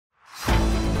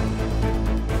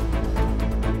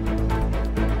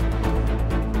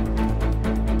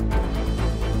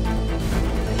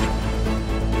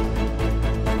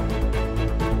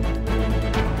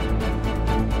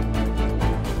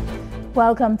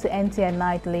Welcome to NTN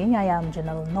Nightly. I am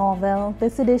Janelle Norvell.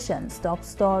 This edition's top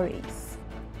stories.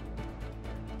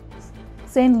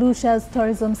 Saint Lucia's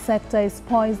tourism sector is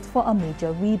poised for a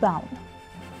major rebound.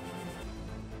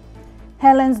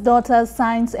 Helen's daughter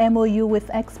signs MOU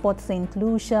with Export Saint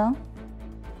Lucia.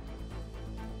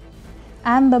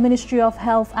 And the Ministry of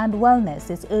Health and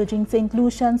Wellness is urging Saint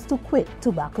Lucians to quit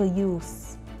tobacco use.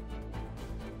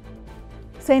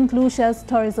 Saint Lucia's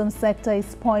tourism sector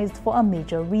is poised for a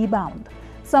major rebound.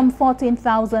 Some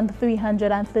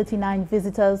 14,339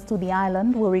 visitors to the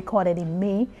island were recorded in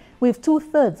May, with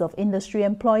two-thirds of industry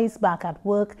employees back at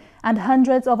work and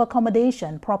hundreds of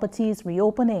accommodation properties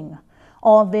reopening.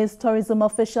 All these tourism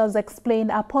officials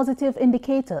explained are positive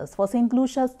indicators for Saint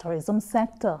Lucia's tourism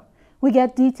sector. We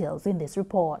get details in this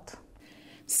report.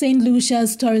 Saint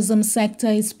Lucia's tourism sector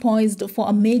is poised for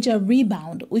a major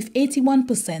rebound, with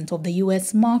 81% of the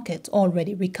U.S. market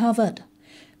already recovered.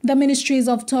 The Ministries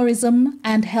of Tourism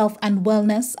and Health and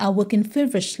Wellness are working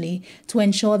feverishly to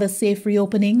ensure the safe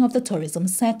reopening of the tourism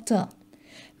sector.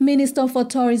 Minister for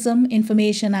Tourism,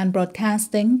 Information and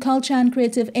Broadcasting, Culture and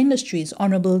Creative Industries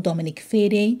Honorable Dominic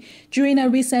Fede, during a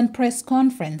recent press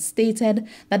conference, stated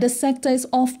that the sector is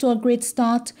off to a great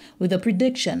start with a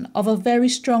prediction of a very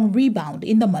strong rebound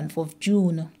in the month of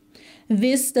June.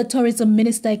 This, the tourism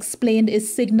minister explained,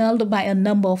 is signaled by a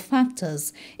number of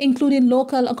factors, including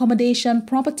local accommodation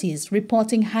properties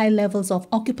reporting high levels of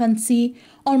occupancy,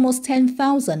 almost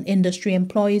 10,000 industry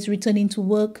employees returning to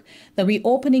work, the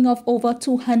reopening of over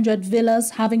 200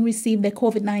 villas having received their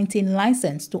COVID-19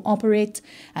 license to operate,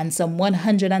 and some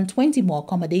 120 more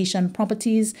accommodation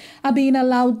properties are being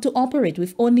allowed to operate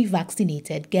with only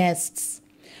vaccinated guests.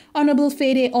 Honorable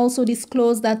Fede also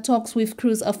disclosed that talks with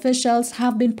cruise officials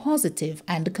have been positive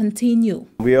and continue.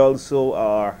 We also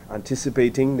are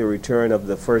anticipating the return of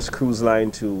the first cruise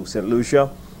line to St. Lucia.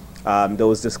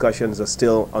 Those discussions are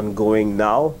still ongoing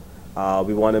now.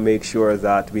 We want to make sure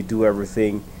that we do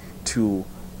everything to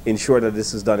ensure that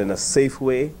this is done in a safe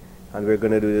way, and we're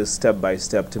going to do this step by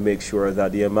step to make sure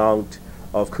that the amount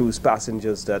of cruise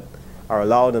passengers that are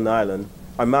allowed on the island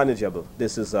are manageable.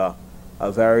 This is a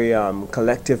very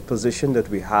collective position that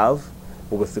we have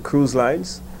with the cruise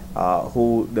lines,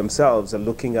 who themselves are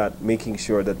looking at making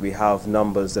sure that we have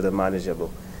numbers that are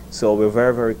manageable. So we're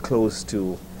very, very close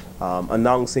to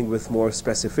announcing with more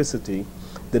specificity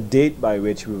the date by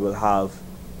which we will have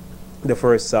the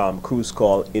first cruise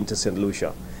call into St.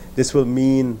 Lucia. This will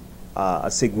mean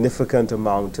a significant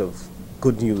amount of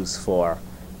good news for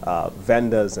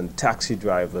vendors and taxi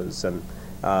drivers and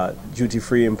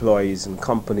duty-free employees and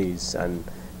companies, and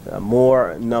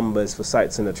more numbers for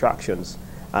sites and attractions,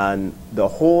 and the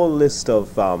whole list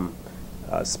of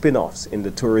spin-offs in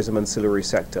the tourism ancillary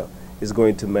sector is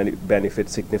going to benefit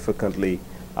significantly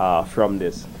from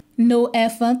this. No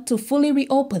effort to fully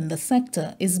reopen the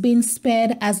sector is being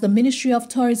spared, as the Ministry of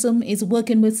Tourism is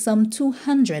working with some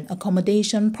 200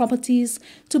 accommodation properties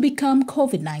to become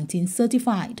COVID-19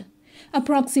 certified.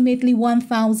 Approximately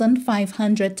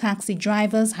 1,500 taxi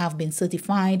drivers have been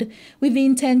certified, with the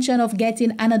intention of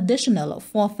getting an additional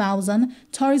 4,000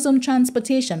 tourism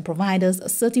transportation providers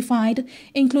certified,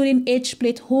 including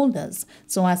H-plate holders,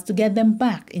 so as to get them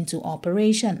back into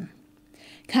operation.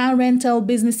 Car rental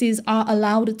businesses are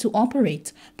allowed to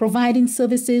operate, providing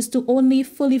services to only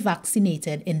fully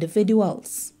vaccinated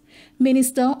individuals.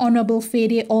 Minister Honorable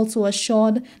Fede also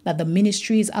assured that the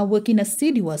ministries are working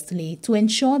assiduously to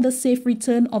ensure the safe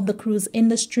return of the cruise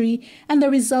industry and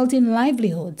the resulting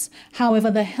livelihoods.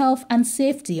 However, the health and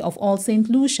safety of all St.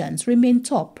 Lucians remain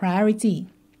top priority.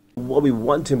 What we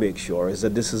want to make sure is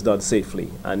that this is done safely,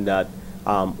 and that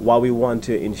while we want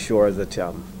to ensure that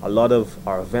a lot of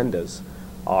our vendors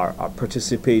are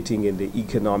participating in the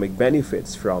economic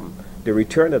benefits from the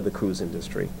return of the cruise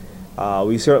industry,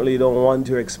 we certainly don't want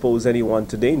to expose anyone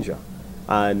to danger,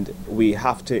 and we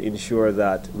have to ensure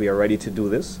that we are ready to do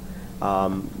this.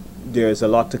 There's a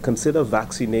lot to consider: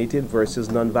 vaccinated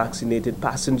versus non-vaccinated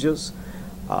passengers.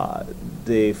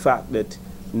 The fact that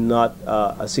not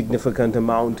a significant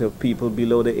amount of people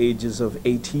below the ages of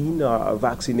 18 are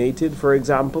vaccinated, for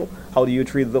example. How do you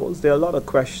treat those? There are a lot of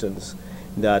questions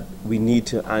that we need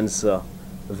to answer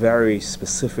very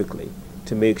specifically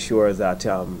to make sure that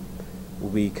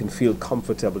we can feel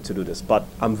comfortable to do this. But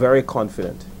I'm very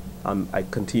confident, I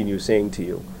continue saying to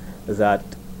you, that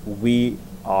we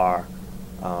are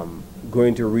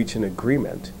going to reach an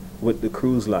agreement with the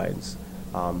cruise lines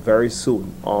very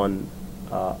soon on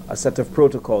a set of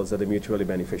protocols that are mutually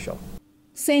beneficial.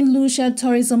 Saint Lucia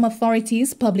Tourism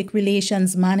Authority's Public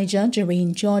Relations Manager,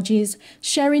 Jermaine Georges,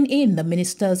 sharing in the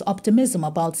minister's optimism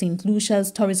about Saint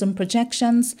Lucia's tourism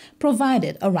projections,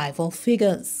 provided arrival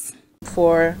figures.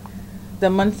 For the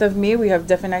month of May, we have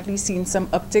definitely seen some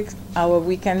uptick. Our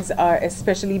weekends are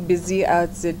especially busy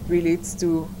as it relates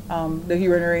to the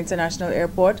Huron International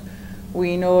Airport.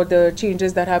 We know the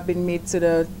changes that have been made to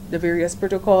the various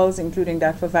protocols, including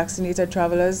that for vaccinated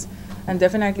travelers. And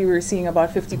definitely we're seeing about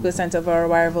 50% of our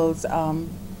arrivals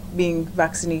being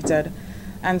vaccinated.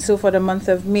 And so for the month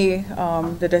of May,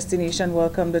 the destination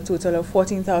welcomed a total of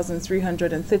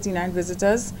 14,339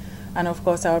 visitors. And of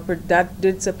course, that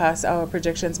did surpass our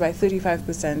projections by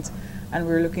 35%. And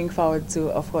we're looking forward to,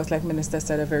 of course, like Minister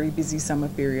said, a very busy summer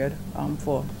period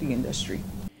for the industry.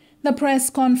 The press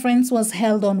conference was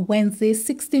held on Wednesday,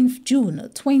 16th June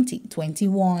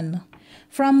 2021.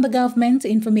 From the Government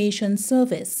Information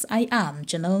Service, I am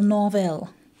Janelle Norville.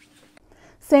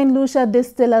 Saint Lucia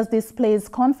Distillers displays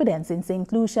confidence in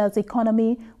Saint Lucia's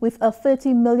economy with a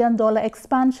 $30 million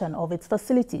expansion of its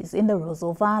facilities in the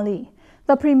Roseau Valley.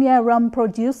 The premier rum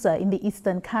producer in the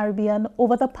Eastern Caribbean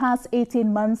over the past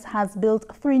 18 months has built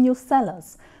 3 new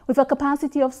cellars with a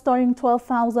capacity of storing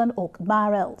 12,000 oak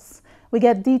barrels. We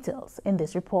get details in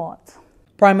this report.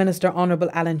 Prime Minister Honorable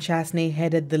Alan Chasney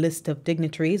headed the list of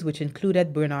dignitaries, which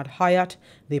included Bernard Hyatt,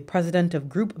 the president of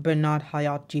Group Bernard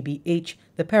Hyatt GmbH,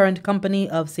 the parent company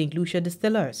of Saint Lucia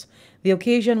Distillers. The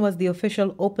occasion was the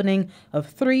official opening of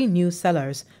 3 new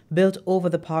cellars built over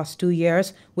the past 2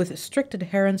 years with strict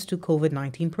adherence to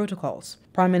COVID-19 protocols.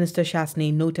 Prime Minister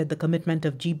Chasney noted the commitment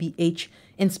of GBH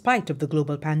in spite of the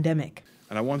global pandemic.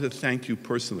 And I want to thank you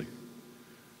personally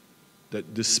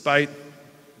that despite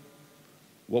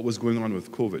what was going on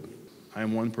with COVID, I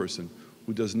am one person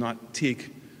who does not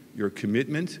take your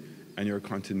commitment and your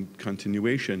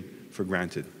continuation for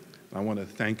granted. I want to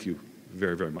thank you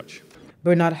very, very much.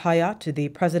 Bernard Hyatt, the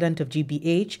president of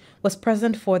GBH, was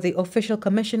present for the official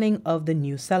commissioning of the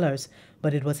new cellars,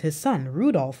 but it was his son,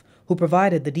 Rudolph, who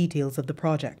provided the details of the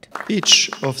project. Each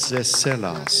of the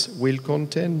cellars will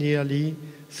contain nearly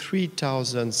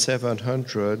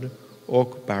 3,700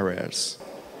 oak barrels.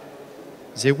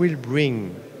 They will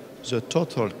bring the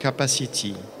total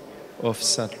capacity of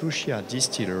Saint Lucia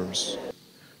Distillers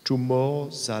to more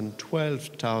than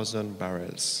 12,000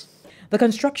 barrels. The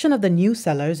construction of the new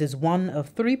cellars is one of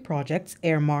 3 projects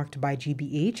earmarked by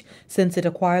GBH since it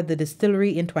acquired the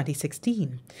distillery in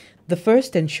 2016. The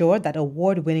first ensured that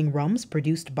award-winning rums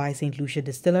produced by Saint Lucia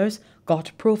Distillers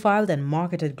got profiled and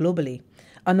marketed globally.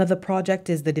 Another project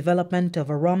is the development of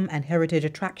a rum and heritage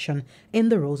attraction in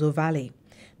the Roseau Valley.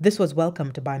 This was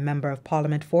welcomed by Member of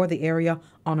Parliament for the area,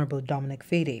 Honorable Dominic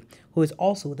Fady, who is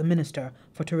also the Minister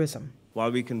for Tourism.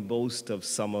 While we can boast of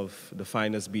some of the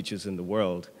finest beaches in the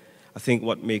world, I think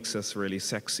what makes us really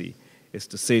sexy is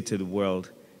to say to the world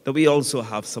that we also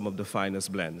have some of the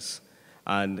finest blends.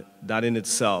 And that in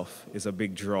itself is a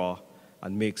big draw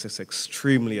and makes us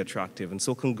extremely attractive. And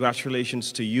so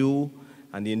congratulations to you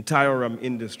and the entire rum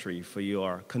industry for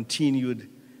your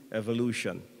continued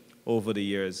evolution over the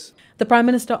years. The Prime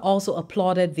Minister also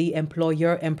applauded the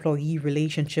employer-employee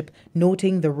relationship,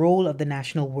 noting the role of the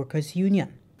National Workers'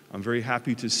 Union. I'm very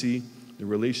happy to see the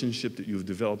relationship that you've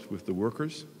developed with the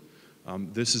workers.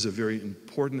 This is a very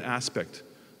important aspect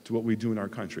to what we do in our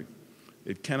country.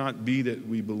 It cannot be that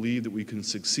we believe that we can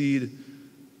succeed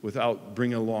without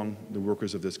bringing along the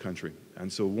workers of this country.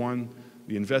 And so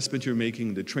the investment you're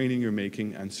making, the training you're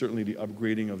making, and certainly the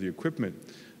upgrading of the equipment,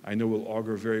 I know will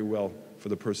augur very well for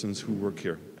the persons who work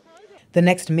here. The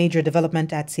next major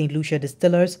development at Saint Lucia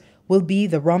Distillers will be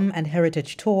the Rum and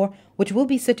Heritage Tour, which will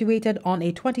be situated on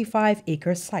a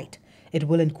 25-acre site. It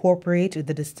will incorporate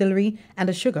the distillery and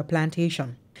a sugar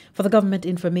plantation. For the Government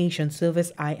Information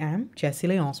Service, I am Jessie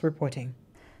Leonce reporting.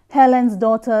 Helen's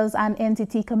daughters, an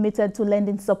entity committed to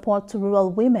lending support to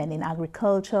rural women in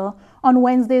agriculture, on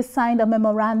Wednesday signed a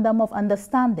memorandum of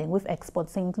understanding with Export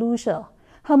Saint Lucia.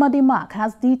 Hamadi Mark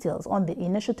has details on the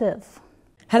initiative.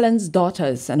 Helen's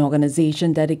Daughters, an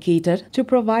organization dedicated to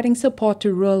providing support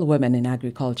to rural women in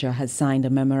agriculture, has signed a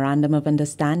memorandum of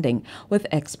understanding with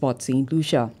Export Saint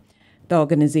Lucia. The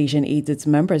organization aids its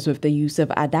members with the use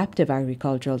of adaptive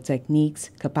agricultural techniques,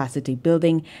 capacity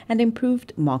building, and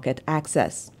improved market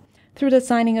access. Through the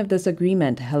signing of this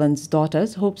agreement, Helen's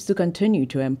Daughters hopes to continue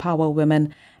to empower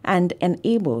women and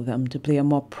enable them to play a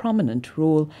more prominent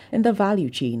role in the value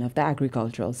chain of the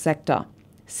agricultural sector.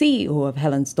 CEO of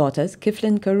Helen's Daughters,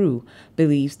 Kiflin Carew,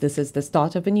 believes this is the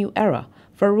start of a new era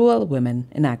for rural women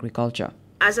in agriculture.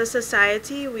 As a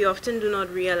society, we often do not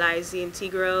realize the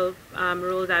integral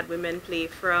role that women play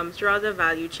throughout the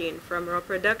value chain, from raw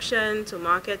production to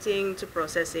marketing to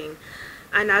processing.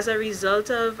 And as a result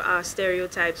of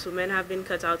stereotypes, women have been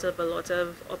cut out of a lot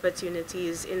of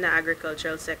opportunities in the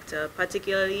agricultural sector,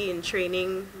 particularly in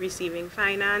training, receiving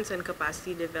finance, and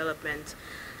capacity development.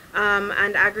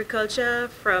 And agriculture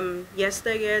from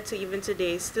yesteryear to even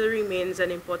today still remains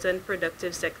an important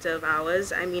productive sector of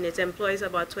ours. I mean, it employs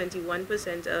about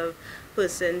 21% of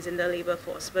persons in the labor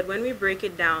force. But when we break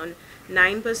it down,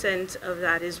 9% of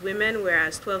that is women,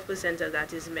 whereas 12% of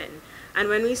that is men. And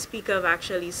when we speak of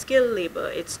actually skilled labor,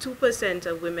 it's 2%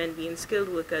 of women being skilled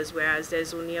workers, whereas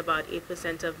there's only about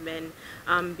 8% of men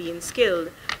being skilled,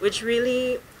 which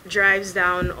really drives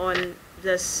down on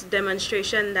this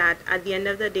demonstration that at the end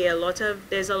of the day,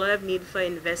 there's a lot of need for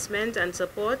investment and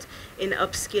support in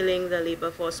upskilling the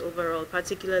labor force overall,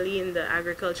 particularly in the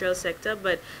agricultural sector,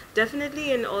 but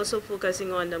definitely in also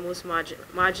focusing on the most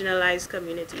marginalized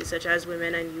communities, such as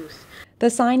women and youth. The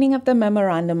signing of the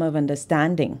Memorandum of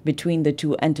Understanding between the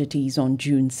two entities on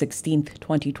June 16,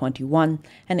 2021,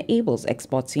 enables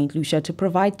Export Saint Lucia to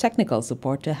provide technical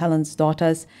support to Helen's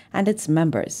daughters and its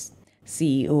members.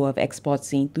 CEO of Export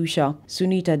Saint Lucia,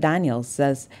 Sunita Daniels,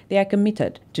 says they are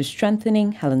committed to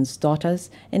strengthening Helen's daughters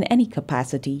in any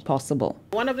capacity possible.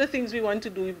 One of the things we want to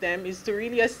do with them is to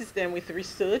really assist them with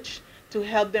research, to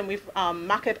help them with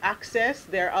market access.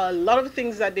 There are a lot of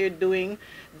things that they're doing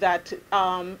that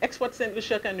Export Saint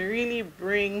Lucia can really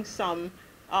bring some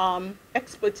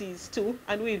expertise to,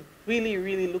 and we're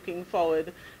really looking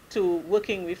forward to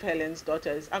working with Helen's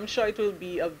daughters. I'm sure it will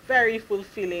be a very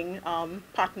fulfilling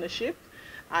partnership,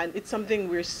 and it's something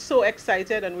we're so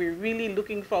excited, and we're really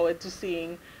looking forward to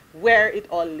seeing where it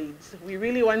all leads. We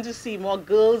really want to see more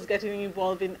girls getting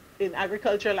involved in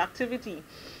agricultural activity,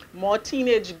 more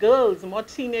teenage girls, more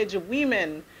teenage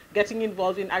women getting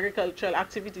involved in agricultural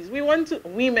activities. We want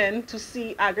women to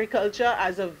see agriculture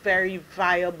as a very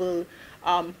viable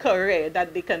career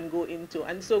that they can go into.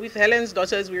 And so with Helen's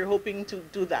daughters, we're hoping to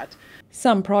do that.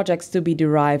 Some projects to be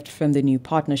derived from the new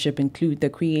partnership include the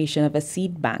creation of a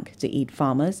seed bank to aid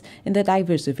farmers in the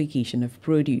diversification of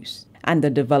produce, and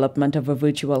the development of a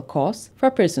virtual course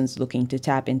for persons looking to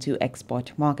tap into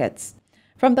export markets.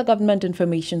 From the Government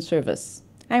Information Service,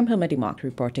 I'm Hamadi Mark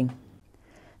reporting.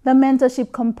 The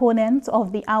mentorship component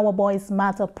of the Our Boys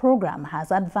Matter program has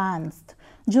advanced.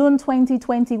 June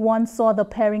 2021 saw the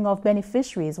pairing of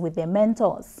beneficiaries with their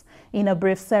mentors. In a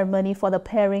brief ceremony for the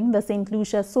pairing, the St.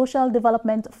 Lucia Social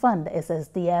Development Fund,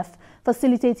 SSDF,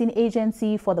 facilitating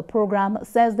agency for the program,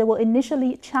 says they were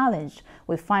initially challenged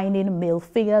with finding male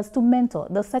figures to mentor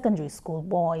the secondary school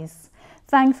boys.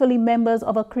 Thankfully, members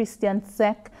of a Christian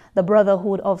sect, the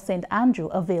Brotherhood of St. Andrew,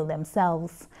 availed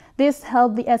themselves. This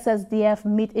helped the SSDF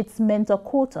meet its mentor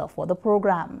quota for the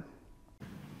program.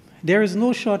 There is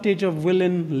no shortage of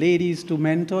willing ladies to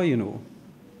mentor, you know.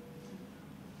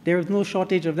 There is no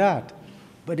shortage of that.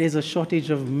 But there's a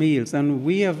shortage of males. And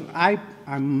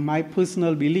my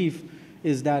personal belief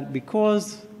is that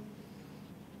because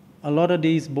a lot of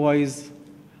these boys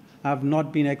have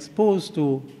not been exposed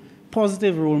to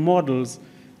positive role models,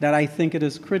 that I think it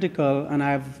is critical, and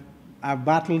I've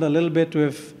battled a little bit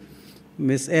with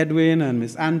Miss Edwin and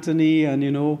Miss Anthony, and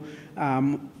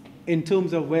in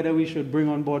terms of whether we should bring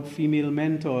on board female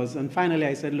mentors. And finally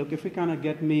I said, look, if we cannot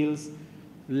get males,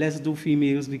 let's do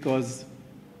females, because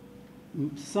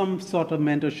some sort of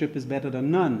mentorship is better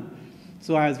than none.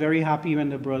 So I was very happy when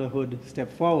the Brotherhood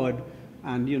stepped forward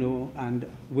and and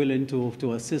willing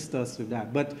to assist us with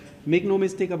that. But make no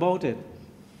mistake about it,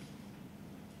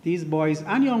 these boys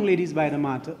and young ladies for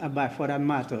that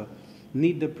matter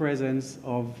need the presence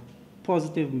of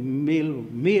positive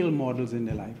male models in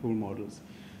their life, role models.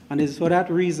 And it's for that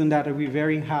reason that we're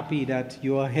very happy that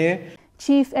you are here.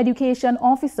 Chief Education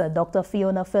Officer Dr.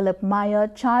 Fiona Philip Meyer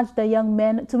charged the young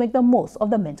men to make the most of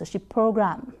the mentorship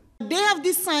program. They have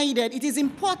decided it is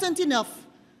important enough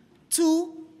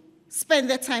to spend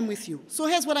their time with you. So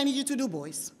here's what I need you to do,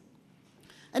 boys.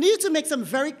 I need you to make some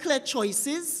very clear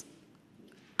choices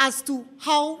as to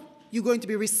how you're going to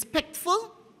be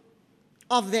respectful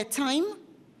of their time.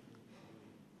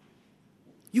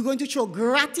 You're going to show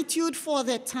gratitude for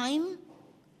their time.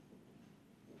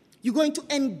 You're going to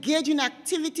engage in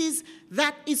activities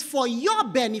that is for your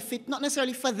benefit, not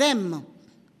necessarily for them.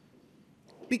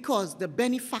 Because the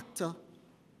benefactor,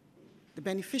 the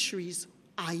beneficiaries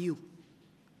are you.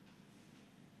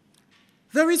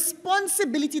 The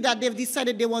responsibility that they've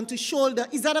decided they want to shoulder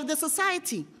is that of the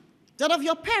society, that of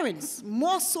your parents,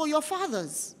 more so your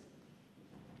fathers.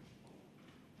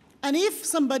 And if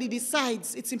somebody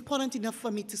decides it's important enough for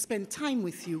me to spend time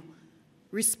with you,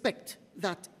 respect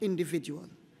that individual.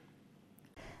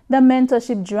 The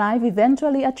mentorship drive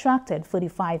eventually attracted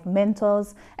 45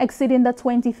 mentors, exceeding the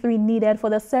 23 needed for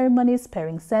the ceremony's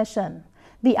pairing session.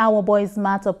 The Our Boys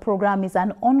Matter program is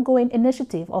an ongoing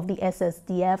initiative of the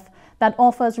SSDF that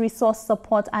offers resource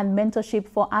support and mentorship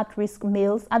for at-risk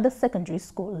males at the secondary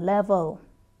school level.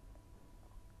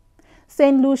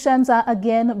 Saint Lucians are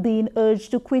again being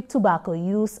urged to quit tobacco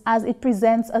use as it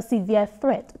presents a severe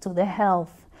threat to their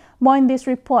health. More in this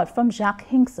report from Jacques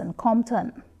Hinkson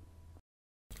Compton.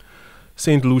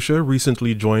 Saint Lucia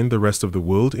recently joined the rest of the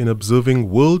world in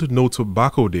observing World No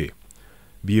Tobacco Day.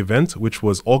 The event, which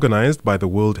was organized by the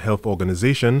World Health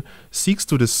Organization, seeks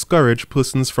to discourage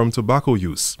persons from tobacco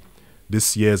use.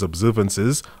 This year's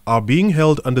observances are being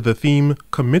held under the theme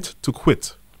Commit to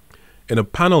Quit. In a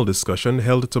panel discussion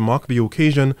held to mark the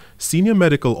occasion, Senior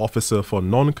Medical Officer for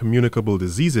Non-Communicable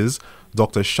Diseases,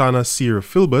 Dr. Shana Sear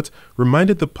Filbert,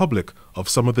 reminded the public of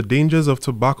some of the dangers of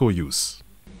tobacco use.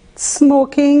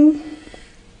 Smoking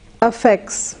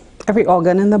affects every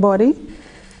organ in the body,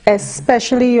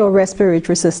 especially your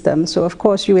respiratory system. So of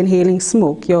course you're inhaling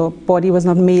smoke. Your body was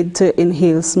not made to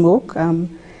inhale smoke.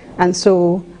 And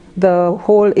so the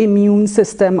whole immune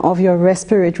system of your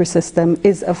respiratory system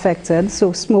is affected.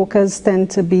 So smokers tend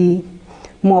to be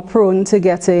more prone to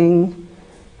getting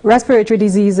respiratory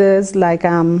diseases like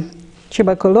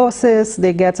tuberculosis,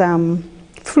 they get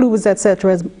flus,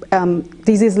 etc.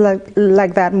 Diseases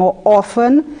like that more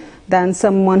often than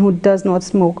someone who does not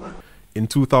smoke. In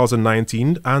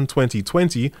 2019 and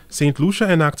 2020, St. Lucia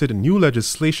enacted new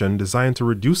legislation designed to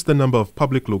reduce the number of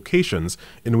public locations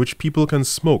in which people can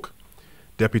smoke.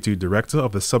 Deputy Director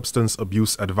of the Substance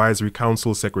Abuse Advisory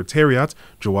Council Secretariat,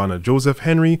 Joanna Joseph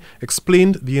Henry,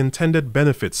 explained the intended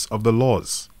benefits of the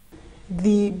laws.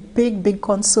 The big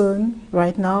concern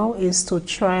right now is to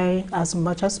try as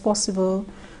much as possible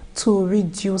to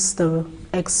reduce the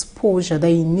exposure, the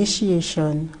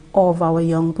initiation of our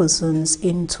young persons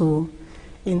into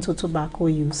tobacco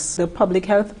use. The Public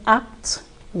Health Act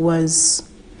was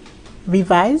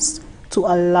revised to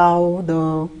allow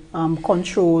the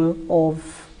control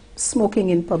of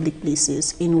smoking in public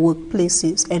places, in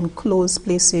workplaces, enclosed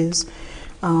places,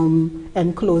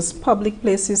 enclosed public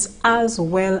places, as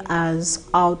well as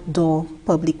outdoor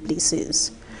public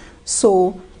places.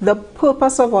 So the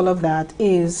purpose of all of that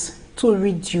is to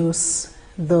reduce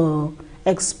the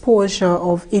exposure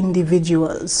of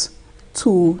individuals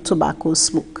to tobacco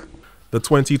smoke. The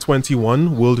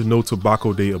 2021 World No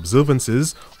Tobacco Day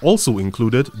observances also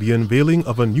included the unveiling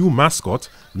of a new mascot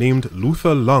named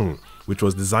Luther Lung, which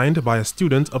was designed by a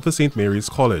student of the St. Mary's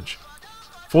College.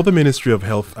 For the Ministry of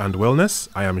Health and Wellness,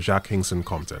 I am Jacques Hinkson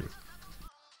Compton.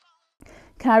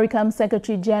 CARICOM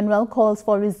Secretary General calls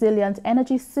for resilient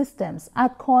energy systems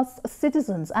at costs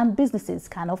citizens and businesses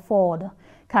can afford.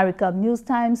 CARICOM News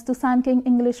Times Tucson King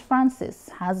English Francis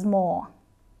has more.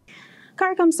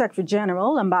 CARICOM Secretary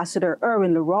General Ambassador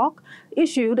Erwin LaRocque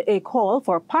issued a call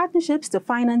for partnerships to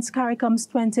finance CARICOM's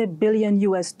 $20 billion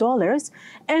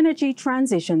energy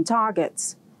transition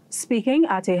targets. Speaking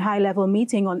at a high-level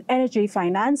meeting on energy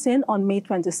financing on May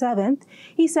 27th,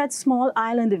 he said small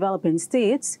island developing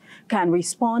states can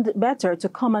respond better to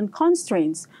common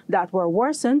constraints that were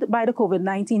worsened by the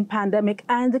COVID-19 pandemic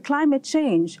and the climate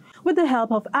change with the help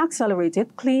of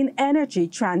accelerated clean energy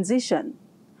transition.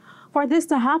 For this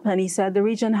to happen, he said the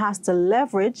region has to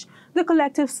leverage the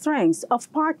collective strengths of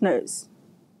partners.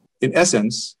 In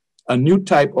essence, a new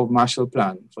type of Marshall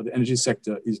Plan for the energy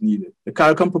sector is needed. The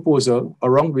CARICOM proposal,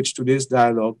 around which today's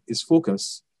dialogue is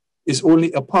focused, is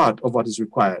only a part of what is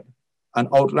required and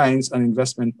outlines an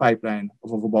investment pipeline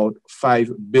of about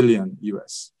 $5 billion.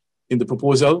 In the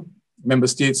proposal, member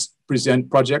states present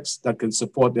projects that can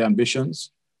support their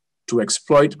ambitions to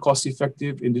exploit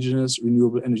cost-effective indigenous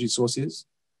renewable energy sources,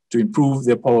 to improve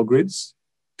their power grids,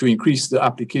 to increase the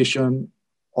application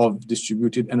of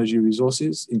distributed energy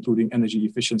resources, including energy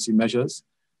efficiency measures,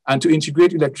 and to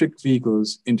integrate electric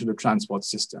vehicles into the transport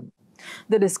system.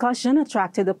 The discussion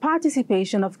attracted the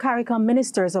participation of CARICOM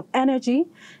ministers of energy,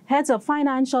 heads of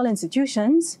financial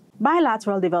institutions,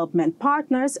 bilateral development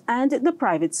partners, and the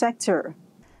private sector.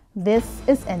 This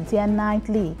is NTN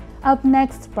Nightly. Up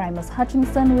next, Primus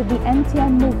Hutchinson with the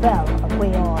NTN Nouvelle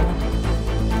Creole.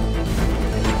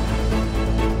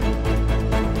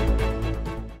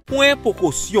 Point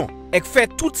précaution, ek fait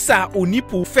tout ça ou ni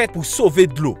pour fait pour sauver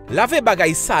de l'eau. Laver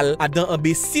bagay sale à dans un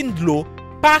bassin de l'eau,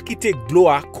 pas quitter de l'eau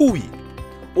à courir.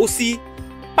 Aussi,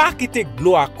 pas quitter de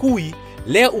l'eau à courir,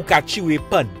 l'air ou ka tire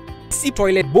panne. si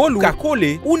toilet bowl ou ka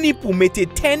kole, ou ni pou mette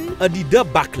 10 an di de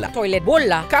bak la. Toilet bowl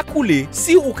la ka koule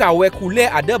si ou ka we koule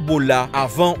a de bowl la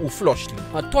avant ou flush li.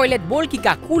 Un toilet bowl ki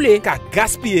ka koule ka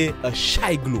gaspiller a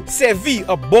chay glo. Servi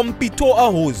a bom pito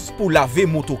an hose pou lave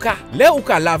motoka. Le ou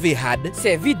ka lave had,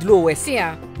 servi de l'eau WC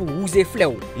pour rouser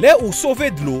fleur. Le ou sauver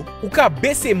de l'eau, ou ka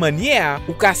baisser manière,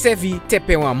 ou ka servi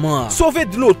tepe wan man. Sauver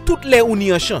de l'eau tout le ou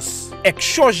ni en chance. Ek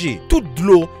changer tout de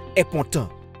l'eau est pontant.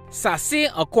 Ça c'est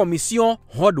en commission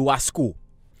Rod Wasco.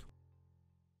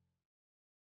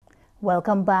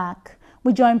 Welcome back.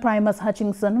 We join Primus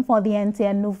Hutchinson for the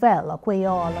NTN Nouvelle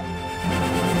Creole.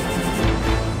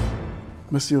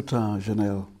 Monsieur le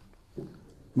Général,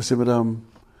 Monsieur, Madame,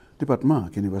 département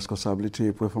qui est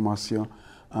responsabilité pour l'information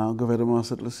en gouvernement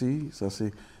Saint Lucia, ça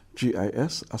c'est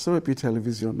GIS, à ce puis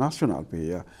télévision nationale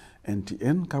pays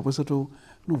NTN, qui a présenté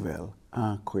nouvelle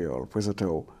en créole, présenté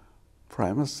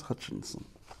Primus Hutchinson.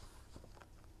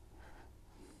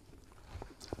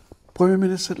 Premier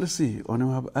ministre Saint Lucia,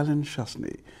 honorable Helen qui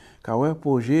a un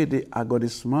projet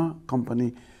d'agrandissement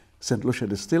compagnie Saint Lucia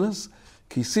Distillers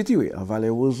qui est situé à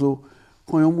Vallée-Roseau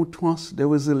pour un mouton de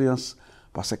résilience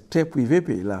par secteur privé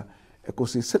pays là et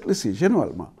aussi Saint Lucia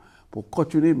généralement pour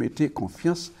continuer à mettre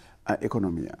confiance à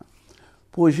l'économie.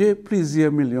 Projet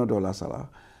plusieurs millions de dollars ça là,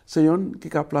 c'est un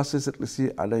qui a placé Saint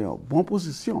Lucia à une bonne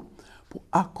position pour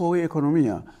accorder l'économie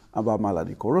en bas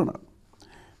maladie corona.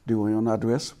 Durant une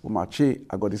adresse pour marcher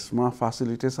agrandissement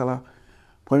faciliter ça là,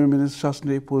 Premier ministre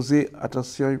Chasney posé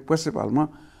attention principalement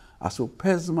à ce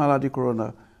pèse maladie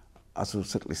corona à ce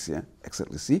Saint Lucien, Saint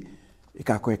Lucie, et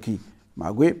qu'à quoi qui,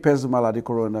 malgré pèse maladie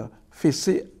corona,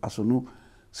 fessé à ce nous,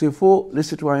 c'est faux les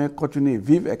citoyens continuer à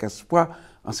vivre avec espoir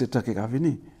en ce temps qui va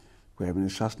venir. Premier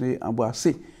ministre Chasney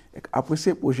embrassé et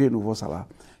apprécié le projet nouveau salaire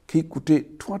qui coûtait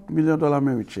 $30 millions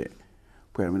américains.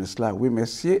 Premier ministre là, oui,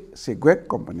 merci, c'est Greg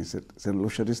Company, Saint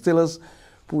Lucia Distillers,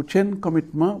 pour un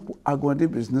commitment pour agrandir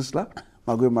le business là,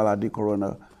 malgré maladie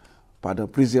corona, pendant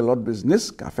plusieurs autres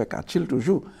business, qui a fait qu'à chill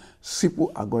toujours, si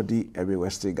pour agrandir, et bien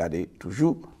rester gardé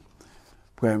toujours.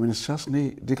 Premier ministre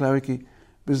Chasney déclaré que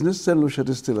business Saint Lucia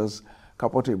Distillers a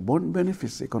apporté bon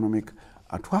bénéfice économique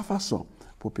à trois façons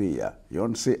pour payer.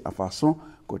 Yon c'est à façon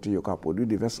côté yon a produit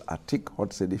divers articles,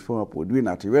 c'est différents produits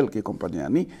naturels que compagnie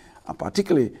ani, en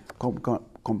particulier comme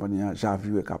compagnie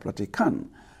Javu et Kaplate Cannes.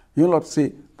 Yon l'autre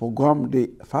c'est programme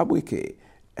de fabriquer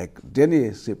et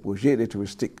dernier c'est projet de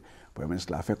touristique. Premier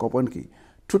ministre l'a fait comprendre que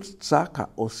tout ça a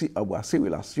aussi embrassé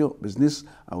relation business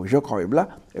en région Caraïbe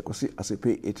et aussi à ces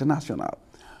pays internationaux.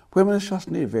 Premier ministre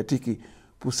Chasney verti que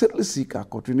pour cette liste qui a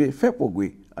continué à faire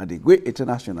progrès en degré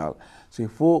international, c'est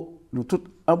faut nous tous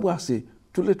embrasser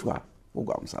tous les trois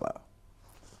programmes ça là.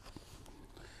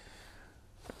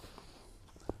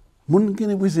 Moun qui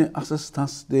n'a besoin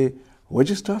d'assistance de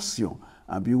registration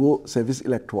en bureau service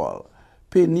électoral,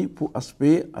 péni pour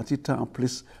aspect à titre en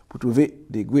plus pour trouver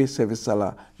des gros services ça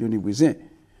là, y'en a besoin.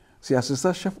 C'est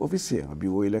assistant chef officier en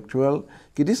bureau électoral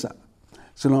qui dit ça.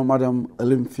 Selon Madame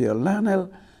Helen,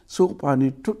 sur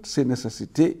parmi toutes ces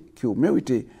nécessités qui ont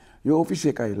mérité, les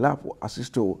officiers qui sont là pour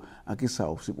assister à qui ça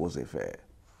est supposé faire.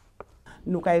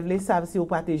 Nous voulons savoir si vous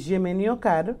partez gérer un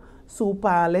cadre, si vous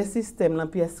parlez système dans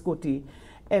pièce côté.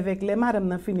 Avec les madame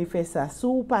n'a fini faire ça, si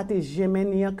vous partez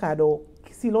gérer un cadre,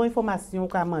 si l'information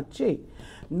qu'a manqué,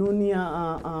 nous n'y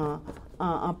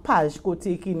en page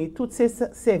côté qui ni tous ces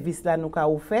services là nous qu'a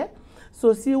offert.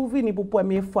 So si vous venez pour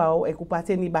première fois et que vous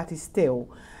partez ni baptiste,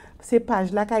 ces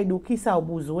pages là qui ça a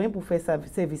besoin pour faire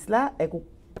ce service là et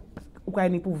ou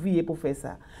ni pour vivre pour faire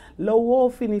ça. Là où vous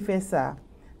finissez faire ça,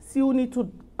 si vous avez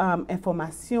toute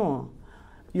information,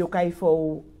 vous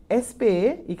faut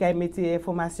SPE, vous pouvez mettre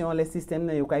information dans le système,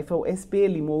 vous faut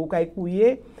SPE, vous pouvez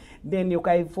couiller, then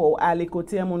vous faut aller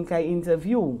côté à mon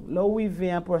interview. Là où il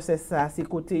vient un process ça, c'est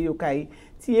côté vous pouvez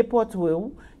tirer porte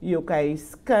vous pouvez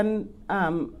scan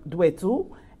tout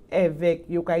avec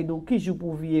vous pouvez do qui joue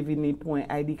pour venir point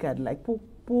ID card là pour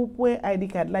point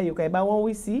ID card là vous pouvez ba on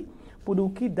ici pour do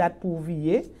qui date pour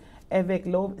venir avec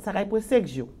là ça va pour 5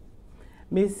 jours.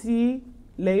 Mais si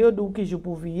les yo do qui joue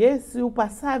pour venir si vous pas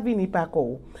ça venir pas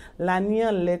quoi la ni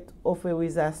en lettre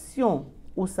autorisation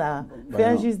ou ça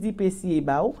faire juste d'IPC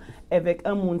ba avec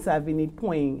un monde ça venir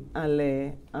point en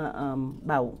les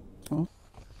ba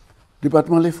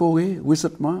Département des forêts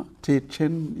récemment a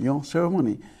tenu une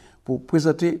cérémonie pour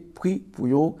présenter prix pour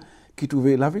eux qui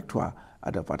trouvaient la victoire à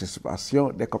la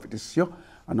participation des compétitions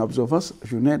en observance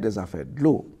journée des affaires de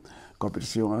l'eau.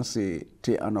 Compétition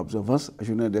c'était en observance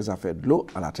journée des affaires de l'eau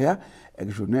à la terre et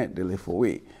journée de les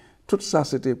forêts. Tout ça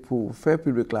c'était pour faire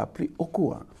public la plus au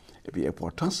courant et puis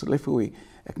l'importance des forêts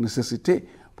et nécessité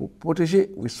pour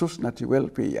protéger les ressources naturelles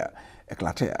pays et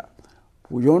la terre.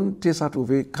 pour yon te sa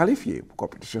trouver qualifié pour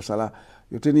compétition ça là,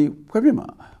 yo teni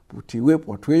premièrement pour tirer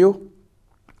portrait yo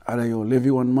à un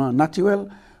environnement naturel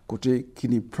côté qui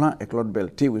ni plan avec l'autre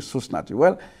belle te ressources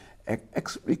naturelles et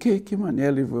expliquer qui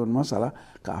manière l'environnement ça là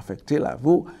qui affecté la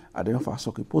vie à d'une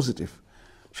façon qui positive.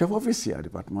 Chef officier du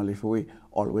département des forêts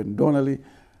Alwyn Donnelly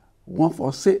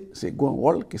renforcer ces grands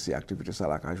rôles que ces activités ça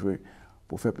là qu'a joué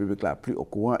pour faire public là plus au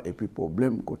courant et puis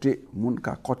problème côté monde qui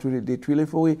continue détruire les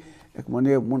forêts et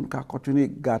manière monde qui continue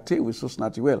gâter les ressources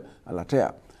naturelles à la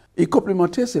terre. Et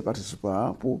complémenter ces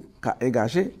participants pour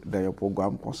engager dans un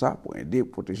programme comme ça pour aider à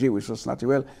protéger les ressources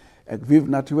naturelles et vivre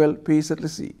naturel pays Saint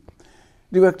Lucie.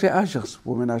 Directeur agence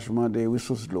pour l'aménagement des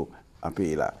ressources de l'eau à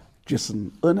pays là, Jason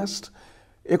Ernest,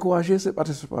 encourager ces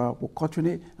participants pour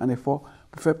continuer un effort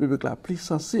pour faire public là plus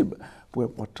sensible pour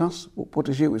l'importance pour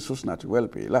protéger les ressources naturelles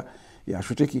pays là et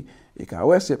ajouter qui et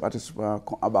que ces participants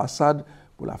comme ambassade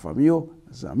pour la famille,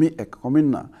 les amis et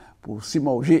communes pour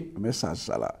s'immerger le message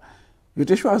ça là.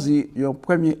 Ils ont choisi une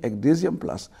première et deuxième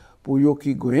place pour eux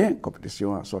qui gagnent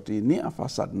compétition à sortir ni en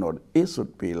façade nord et sud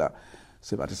pays là.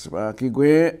 Ces participants qui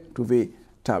gagnent trouver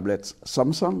tablettes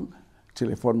Samsung,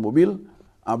 téléphone mobile,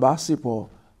 en bas pour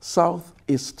South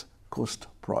East Coast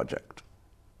Project.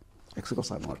 C'est comme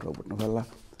ça que nous avons nouvelle là.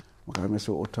 Je remercie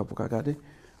autant pour regarder.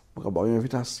 Je vous une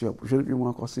invitation pour je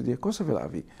vais considérer conserver la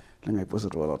vie. Je vais poser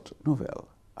une autre nouvelle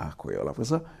à quoi la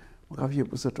présent. Je vais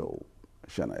poser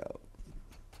Chanel.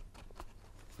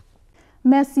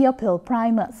 Merci Appeal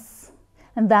Primus.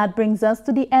 And that brings us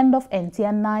to the end of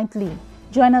NTN Nightly.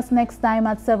 Join us next time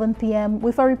at 7 p.m.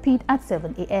 with a repeat at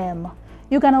 7 a.m.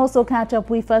 You can also catch up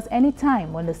with us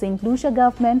anytime on the St. Lucia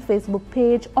Government Facebook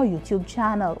page or YouTube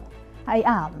channel. I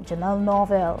am Janelle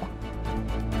Norvell.